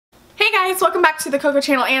guys, welcome back to the Cocco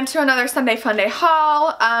channel and to another Sunday Funday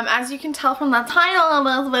haul. As you can tell from the title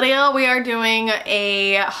of this video, we are doing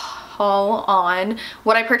a haul on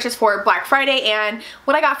what I purchased for Black Friday and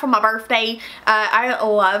what I got for my birthday. I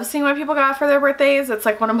love seeing what people got for their birthdays. It's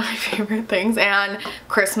like one of my favorite things, and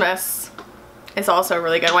Christmas is also a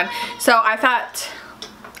really good one. So I thought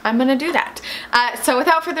I'm gonna do that. So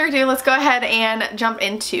without further ado, let's go ahead and jump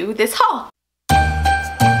into this haul.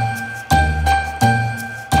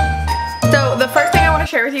 So the first thing I want to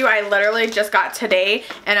share with you, I literally just got today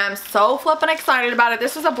and I'm so flippin' excited about it.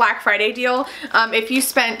 This was a Black Friday deal. If you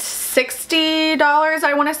spent $60,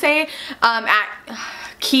 I want to say, at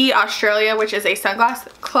Key Australia, which is a sunglass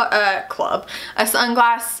a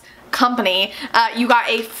sunglass company, you got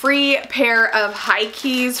a free pair of high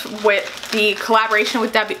keys with the collaboration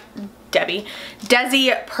with Desi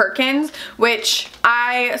Perkins, which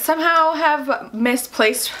I somehow have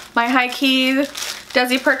misplaced my high key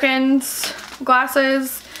Desi Perkins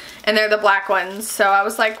glasses, and they're the black ones, so I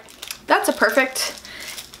was like, that's a perfect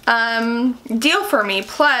deal for me.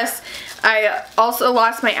 Plus I also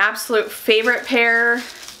lost my absolute favorite pair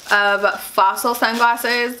of Fossil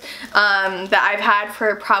sunglasses that I've had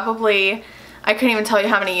for probably, I couldn't even tell you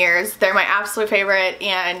how many years. They're my absolute favorite,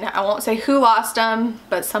 and I won't say who lost them,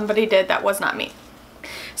 but somebody did. That was not me.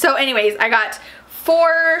 So anyways, I got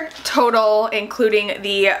 4 total, including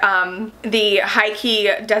the high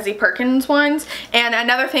key Desi Perkins ones. And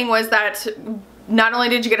another thing was that not only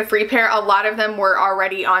did you get a free pair, a lot of them were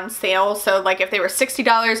already on sale. So like if they were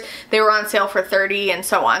 $60, they were on sale for $30 and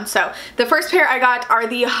so on. So the first pair I got are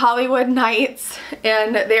the Hollywood Nights,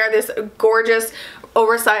 and they are this gorgeous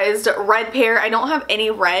oversized red pair. I don't have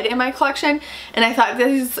any red in my collection, and I thought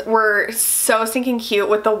these were so stinking cute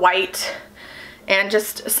with the white and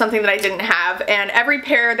just something that I didn't have. And every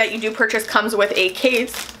pair that you do purchase comes with a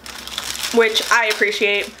case, which I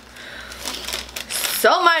appreciate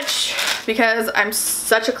so much because I'm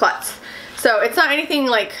such a klutz. So it's not anything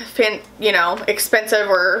like expensive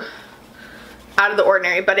or out of the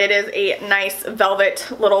ordinary, but it is a nice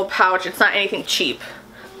velvet little pouch. It's not anything cheap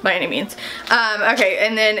by any means. Okay,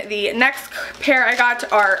 and then the next pair I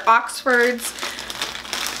got are Oxfords,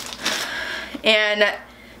 and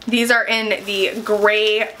these are in the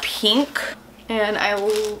gray pink, and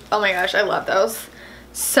oh my gosh, I love those.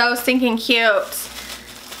 So stinking cute.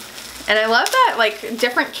 And I love that like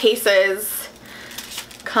different cases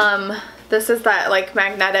come. This is that like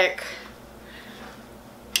magnetic.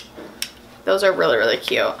 Those are really, really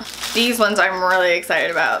cute. These ones I'm really excited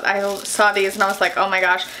about. I saw these and I was like, oh my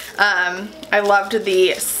gosh. I loved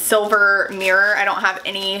the silver mirror. I don't have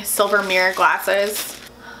any silver mirror glasses.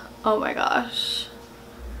 Oh my gosh.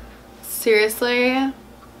 Seriously,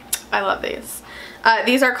 I love these.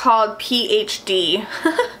 These are called PhD.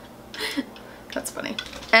 That's funny.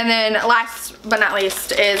 And then last but not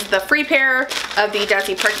least is the free pair of the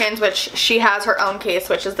Desi Perkins, which she has her own case,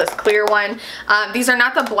 which is this clear one. These are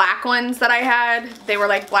not the black ones that I had. They were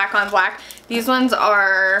like black on black. These ones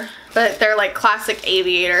are, but they're like classic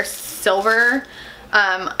aviator silver.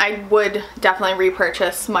 I would definitely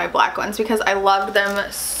repurchase my black ones because I loved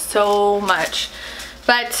them so much.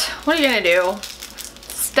 But what are you gonna do?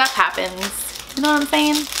 Stuff happens. You know what I'm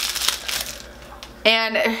saying?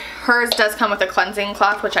 And hers does come with a cleansing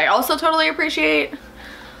cloth, which I also totally appreciate.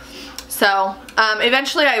 So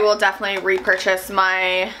eventually I will definitely repurchase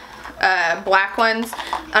my black ones.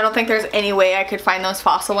 I don't think there's any way I could find those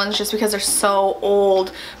Fossil ones just because they're so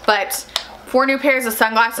old. But 4 new pairs of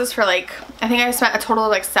sunglasses for like, I think I spent a total of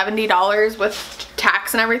like $70 with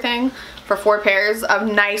tax and everything for 4 pairs of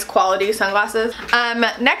nice quality sunglasses.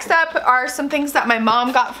 Next up are some things that my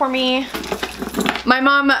mom got for me. My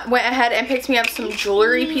mom went ahead and picked me up some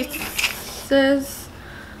jewelry pieces.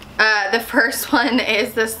 The first one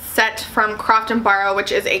is this set from Croft & Barrow,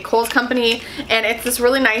 which is a Kohl's company, and it's this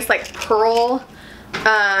really nice like pearl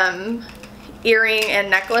earring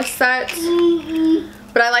and necklace set.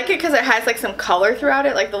 But I like it because it has like some color throughout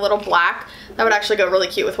it, like the little black. That would actually go really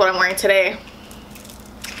cute with what I'm wearing today.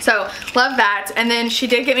 So love that. And then she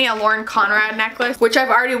did get me a Lauren Conrad necklace, which I've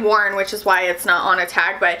already worn, which is why it's not on a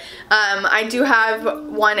tag. But I do have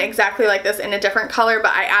one exactly like this in a different color,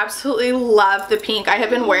 but I absolutely love the pink. I have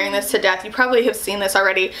been wearing this to death. You probably have seen this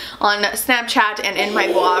already on Snapchat and in my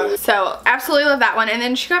vlog. So absolutely love that one. And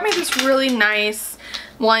then she got me this really nice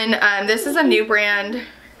one. This is a new brand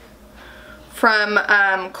from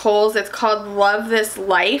Kohl's. It's called Love This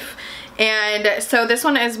Life. And so this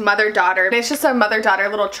one is mother-daughter. It's just a mother-daughter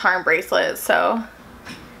little charm bracelet, so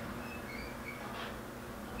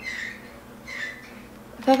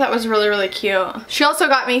I thought that was really, really cute. She also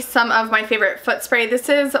got me some of my favorite foot spray. This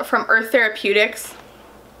is from Earth Therapeutics.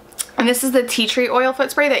 And this is the tea tree oil foot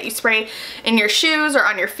spray that you spray in your shoes or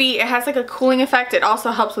on your feet. It has like a cooling effect. It also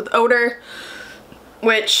helps with odor,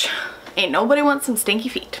 which ain't nobody wants some stinky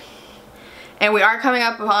feet. And we are coming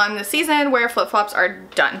up on the season where flip-flops are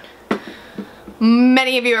done.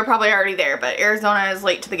 Many of you are probably already there, but Arizona is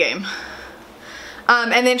late to the game.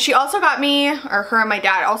 And then she also got me, or her and my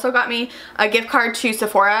dad also got me, a gift card to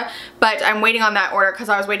Sephora, but I'm waiting on that order because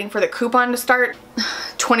I was waiting for the coupon to start.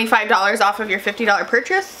 $25 off of your $50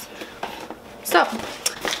 purchase. So,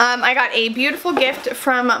 I got a beautiful gift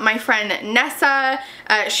from my friend Nessa.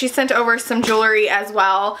 She sent over some jewelry as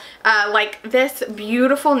well, like this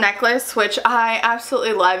beautiful necklace, which I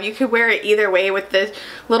absolutely love. You could wear it either way with the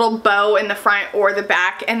little bow in the front or the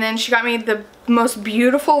back. And then she got me the most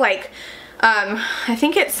beautiful, like, I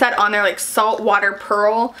think it said on there like saltwater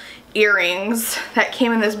pearl earrings that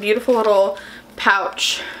came in this beautiful little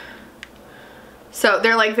pouch. So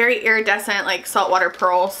they're like very iridescent, like saltwater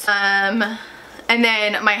pearls. And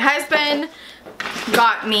then my husband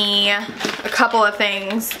got me a couple of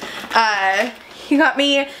things. He got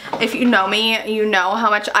me, if you know me, you know how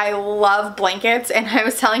much I love blankets, and I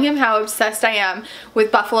was telling him how obsessed I am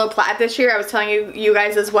with buffalo plaid this year. I was telling you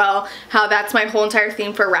guys as well how that's my whole entire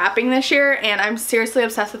theme for wrapping this year, and I'm seriously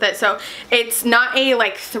obsessed with it. So it's not a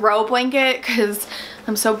like throw blanket because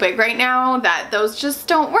I'm so big right now that those just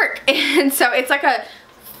don't work. And so it's like a,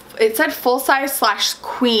 it said full size slash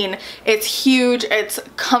queen. It's huge, it's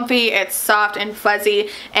comfy, it's soft and fuzzy,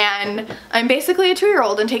 and I'm basically a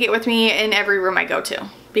 2-year-old and take it with me in every room I go to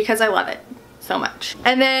because I love it so much.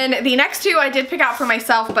 And then the next two I did pick out for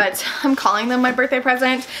myself, but I'm calling them my birthday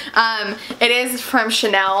present. It is from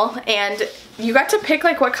Chanel, and you got to pick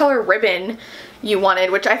like what color ribbon you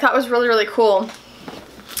wanted, which I thought was really, really cool.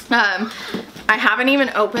 I haven't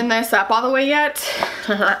even opened this up all the way yet.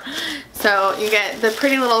 So you get the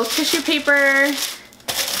pretty little tissue paper,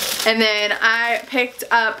 and then I picked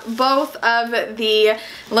up both of the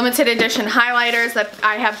limited edition highlighters that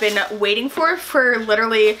I have been waiting for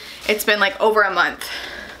literally, it's been like over a month,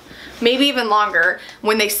 maybe even longer,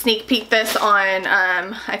 when they sneak peeked this on,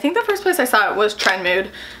 I think the first place I saw it was Trend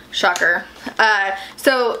Mood, shocker.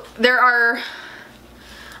 So there are,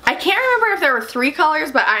 I can't remember if there were 3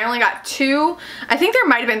 colors, but I only got 2. I think there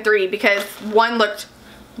might have been 3 because one looked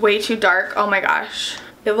way too dark. Oh my gosh.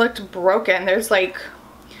 It looked broken. There's like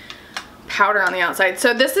powder on the outside.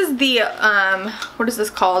 So this is the, what is this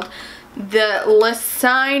called? The Le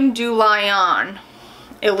Sign du Lion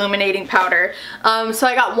illuminating powder. So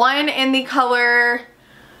I got one in the color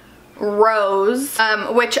Rose,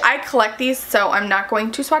 which I collect these, so I'm not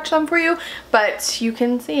going to swatch them for you, but you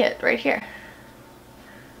can see it right here.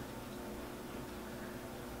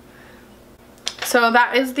 So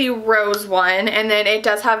that is the rose one, and then it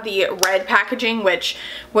does have the red packaging, which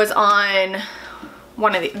was on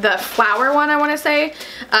one of the flower one, I want to say.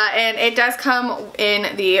 And it does come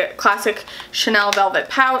in the classic Chanel velvet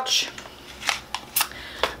pouch.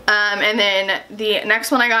 And then the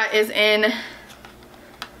next one I got is in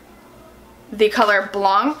the color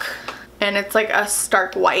Blanc, and it's like a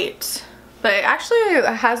stark white, but it actually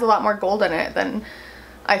has a lot more gold in it than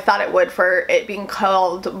I thought it would for it being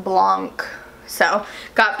called Blanc. So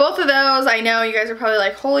got both of those. I know you guys are probably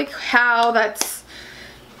like, holy cow, that's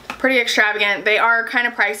pretty extravagant. They are kind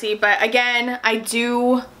of pricey, but again, I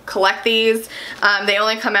do collect these. They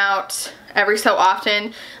only come out every so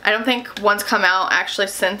often. I don't think one's come out actually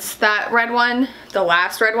since that red one, the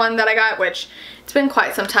last red one that I got, which it's been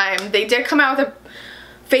quite some time. They did come out with a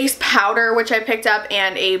face powder, which I picked up,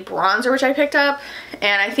 and a bronzer, which I picked up.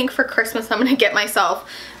 And I think for Christmas I'm gonna get myself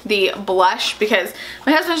the blush because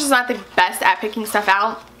my husband's just not the best at picking stuff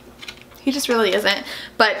out. He just really isn't.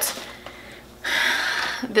 But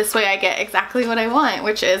this way I get exactly what I want,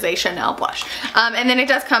 which is a Chanel blush. And then it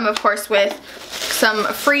does come, of course, with some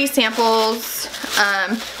free samples,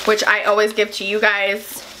 which I always give to you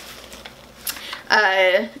guys.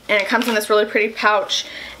 And it comes in this really pretty pouch.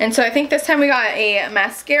 And so I think this time we got a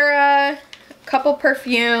mascara, a couple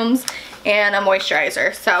perfumes, and a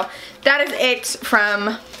moisturizer. So that is it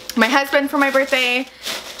from my husband for my birthday,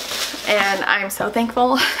 and I'm so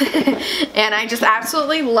thankful. And I just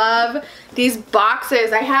absolutely love these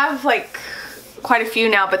boxes. I have like quite a few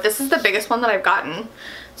now, but this is the biggest one that I've gotten.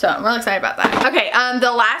 So I'm really excited about that. Okay,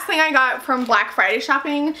 the last thing I got from Black Friday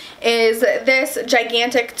shopping is this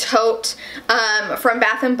gigantic tote from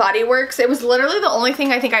Bath & Body Works. It was literally the only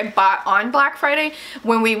thing I think I bought on Black Friday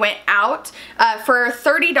when we went out. For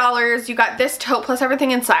 $30, you got this tote plus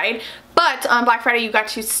everything inside. But on Black Friday, you got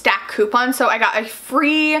to stack coupons. So I got a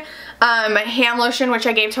free hand lotion, which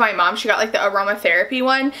I gave to my mom. She got like the aromatherapy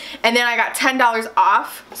one. And then I got $10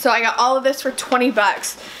 off. So I got all of this for 20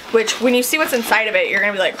 bucks, which when you see what's inside of it, you're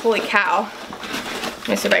gonna be like, holy cow. Let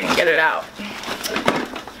me see if I can get it out.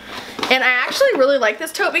 And I actually really like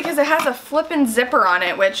this tote because it has a flippin' zipper on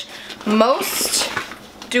it, which most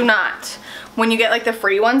do not. When you get like the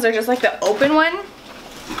free ones, they're just like the open one.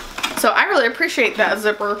 So I really appreciate that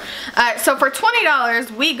zipper. So for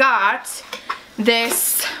 $20, we got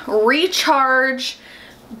this Recharge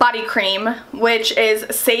body cream, which is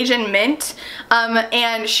sage and mint.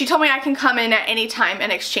 And she told me I can come in at any time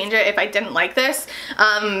and exchange it if I didn't like this.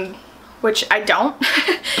 Which I don't.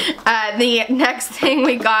 The next thing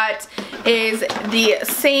we got is the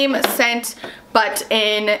same scent, but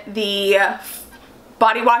in the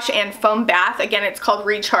body wash and foam bath. Again, it's called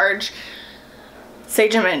Recharge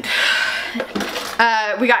Sage and Mint.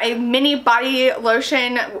 We got a mini body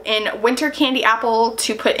lotion in Winter Candy Apple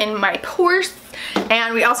to put in my pores.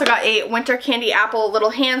 And we also got a Winter Candy Apple little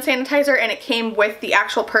hand sanitizer, and it came with the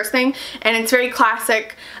actual purse thing. And it's very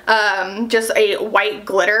classic, just a white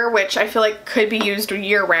glitter, which I feel like could be used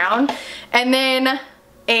year round. And then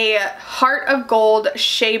a Heart of Gold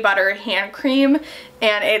Shea Butter hand cream,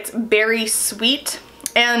 and it's berry sweet.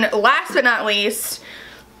 And last but not least,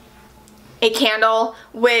 a candle,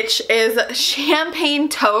 which is Champagne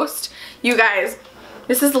Toast. You guys,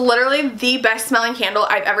 this is literally the best smelling candle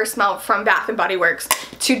I've ever smelled from Bath & Body Works.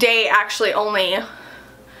 Today, actually only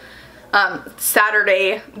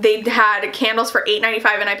Saturday, they had candles for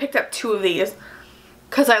 $8.95, and I picked up 2 of these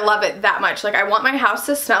because I love it that much. Like, I want my house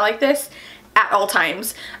to smell like this at all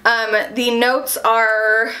times. The notes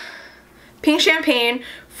are pink champagne,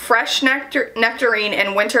 fresh nectarine,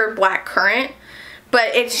 and winter black currant,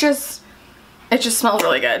 but it just smells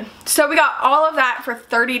really good. So we got all of that for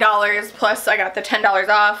 $30, plus I got the $10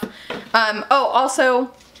 off. Oh,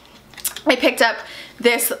 also, I picked up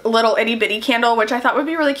this little itty bitty candle, which I thought would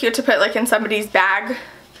be really cute to put like in somebody's bag.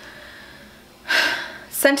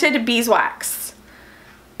 Scented beeswax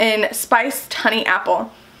in spiced honey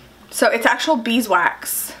apple. So it's actual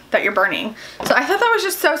beeswax that you're burning. So I thought that was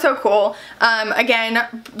just so cool. Again,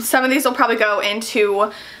 some of these will probably go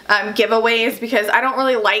into giveaways because I don't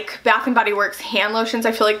really like Bath & Body Works hand lotions.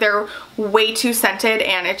 I feel like they're way too scented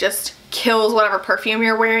and it just kills whatever perfume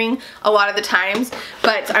you're wearing a lot of the times.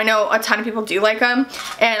 But I know a ton of people do like them.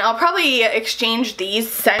 And I'll probably exchange these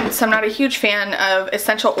scents. I'm not a huge fan of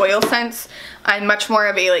essential oil scents. I'm much more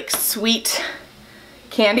of a like sweet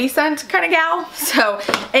candy scent kind of gal. So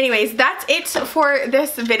anyways, that's it for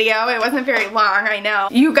this video. It wasn't very long, I know.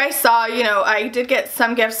 You guys saw, you know, I did get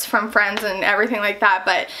some gifts from friends and everything like that,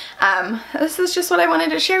 but this is just what I wanted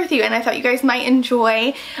to share with you, and I thought you guys might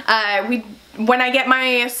enjoy. When I get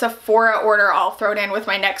my Sephora order, I'll throw it in with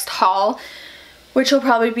my next haul, which will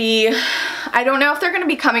probably be, I don't know if they're going to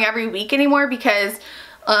be coming every week anymore because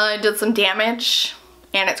I did some damage.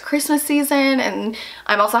 And it's Christmas season, and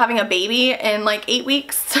I'm also having a baby in like 8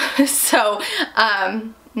 weeks. So,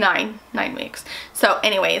 9 weeks. So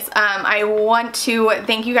anyways, I want to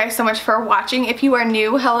thank you guys so much for watching. If you are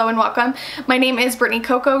new, hello and welcome. My name is Brittany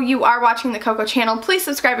Cocco. You are watching the Cocco channel. Please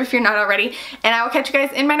subscribe if you're not already, and I will catch you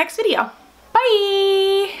guys in my next video.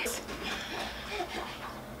 Bye!